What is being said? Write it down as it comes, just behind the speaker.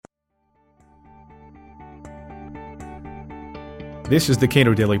This is the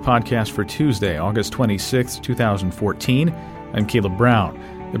Cato Daily Podcast for Tuesday, August 26, 2014. I'm Caleb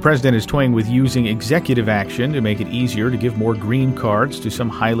Brown. The president is toying with using executive action to make it easier to give more green cards to some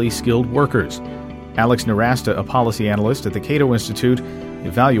highly skilled workers. Alex Nowrasteh, a policy analyst at the Cato Institute,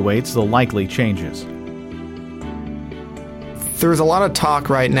 evaluates the likely changes. There's a lot of talk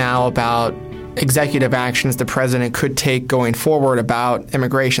right now about executive actions the president could take going forward about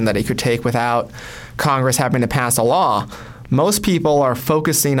immigration that he could take without Congress having to pass a law. Most people are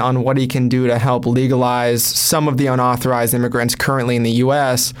focusing on what he can do to help legalize some of the unauthorized immigrants currently in the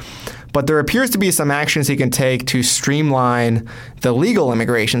U.S., but there appears to be some actions he can take to streamline the legal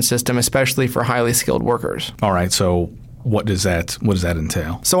immigration system, especially for highly skilled workers. All right, so what does that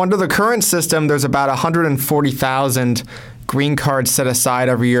entail? So under the current system, there's about 140,000 green cards set aside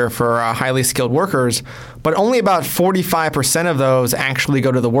every year for highly skilled workers, but only about 45% of those actually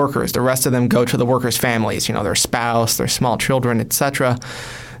go to the workers. The rest of them go to the workers' families, their spouse, their small children, etc.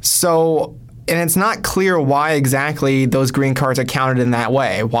 And it's not clear why exactly those green cards are counted in that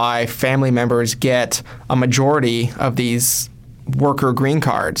way, why family members get a majority of these worker green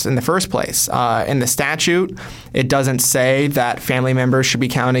cards in the first place. In the statute, it doesn't say that family members should be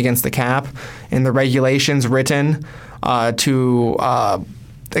counted against the cap. In the regulations written to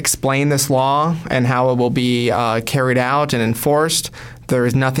explain this law and how it will be carried out and enforced, there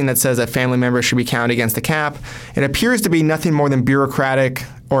is nothing that says that family members should be counted against the cap. It appears to be nothing more than bureaucratic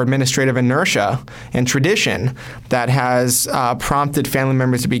or administrative inertia and tradition that has prompted family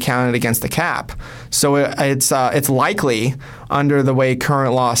members to be counted against the cap. So it's likely, under the way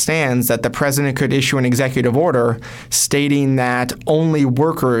current law stands, that the president could issue an executive order stating that only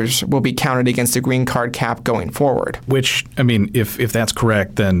workers will be counted against the green card cap going forward. Which, if that's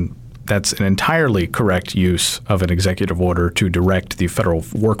correct, then that's an entirely correct use of an executive order to direct the federal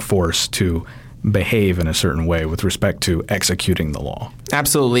workforce to behave in a certain way with respect to executing the law.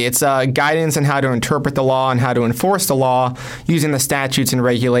 Absolutely. It's guidance on how to interpret the law and how to enforce the law using the statutes and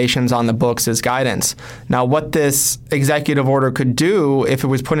regulations on the books as guidance. Now, what this executive order could do if it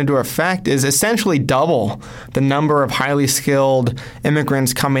was put into effect is essentially double the number of highly skilled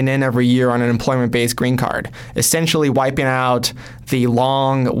immigrants coming in every year on an employment-based green card, essentially wiping out the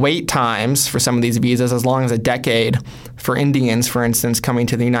long wait times for some of these visas, as long as a decade for Indians, for instance, coming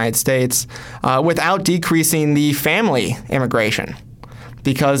to the United States, without decreasing the family immigration.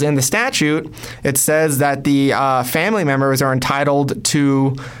 Because in the statute, it says that the family members are entitled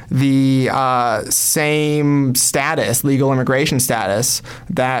to the same status, legal immigration status,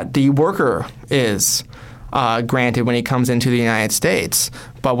 that the worker is granted when he comes into the United States.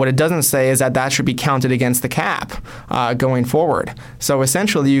 But what it doesn't say is that that should be counted against the cap going forward. So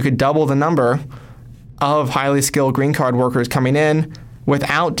essentially, you could double the number of highly skilled green card workers coming in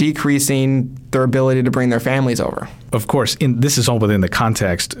without decreasing their ability to bring their families over. Of course, this is all within the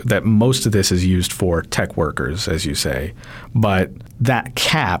context that most of this is used for tech workers, as you say. But that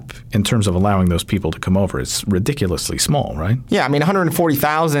cap, in terms of allowing those people to come over, is ridiculously small, right? Yeah,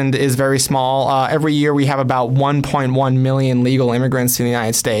 140,000 is very small. Every year we have about 1.1 million legal immigrants to the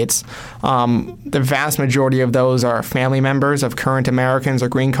United States. The vast majority of those are family members of current Americans or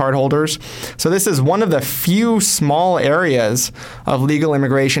green card holders. So this is one of the few small areas of legal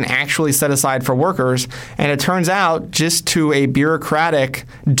immigration actually set aside for workers. And it turns out, due to a bureaucratic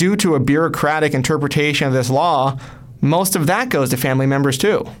interpretation of this law, most of that goes to family members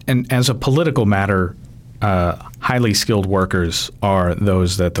too. And as a political matter, highly skilled workers are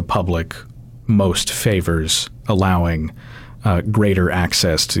those that the public most favors allowing greater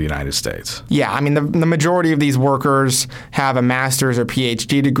access to the United States. Yeah, the majority of these workers have a master's or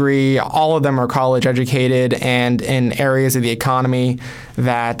PhD degree. All of them are college educated and in areas of the economy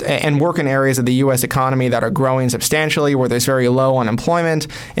and work in areas of the U.S. economy that are growing substantially, where there's very low unemployment,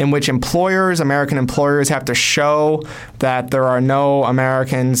 in which American employers have to show that there are no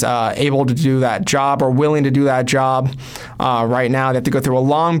Americans able to do that job or willing to do that job. Right now, they have to go through a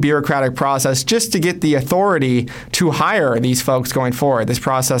long bureaucratic process just to get the authority to hire these folks going forward. This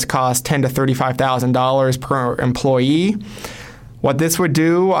process costs $10,000 to $35,000 per employee. What this would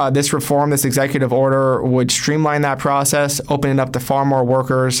do, this executive order would streamline that process, open it up to far more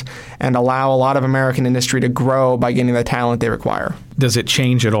workers, and allow a lot of American industry to grow by getting the talent they require. Does it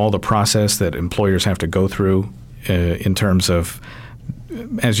change at all the process that employers have to go through in terms of,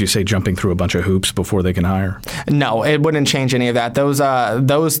 as you say, jumping through a bunch of hoops before they can hire? No, it wouldn't change any of that.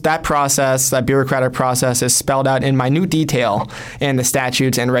 That process, that bureaucratic process, is spelled out in minute detail in the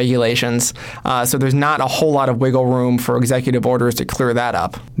statutes and regulations. So there's not a whole lot of wiggle room for executive orders to clear that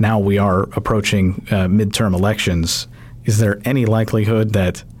up. Now we are approaching midterm elections. Is there any likelihood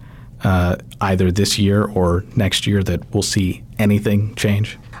that either this year or next year that we'll see anything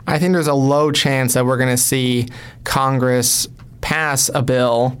change? I think there's a low chance that we're going to see Congress pass a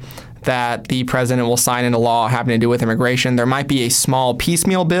bill that the president will sign into law having to do with immigration. There might be a small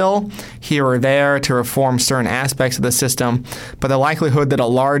piecemeal bill here or there to reform certain aspects of the system, but the likelihood that a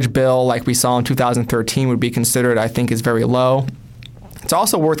large bill like we saw in 2013 would be considered, I think, is very low. It's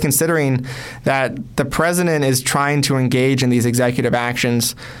also worth considering that the president is trying to engage in these executive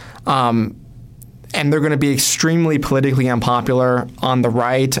actions, and they're going to be extremely politically unpopular on the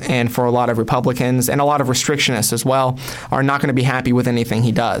right, and for a lot of Republicans and a lot of restrictionists as well are not going to be happy with anything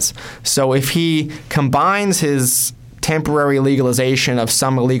he does. So if he combines his temporary legalization of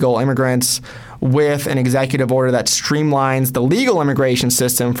some illegal immigrants with an executive order that streamlines the legal immigration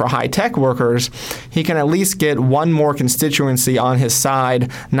system for high-tech workers, he can at least get one more constituency on his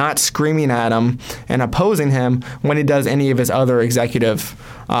side, not screaming at him and opposing him when he does any of his other executive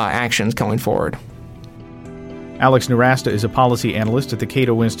actions going forward. Alex Nowrasteh is a policy analyst at the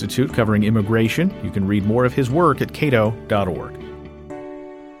Cato Institute covering immigration. You can read more of his work at cato.org.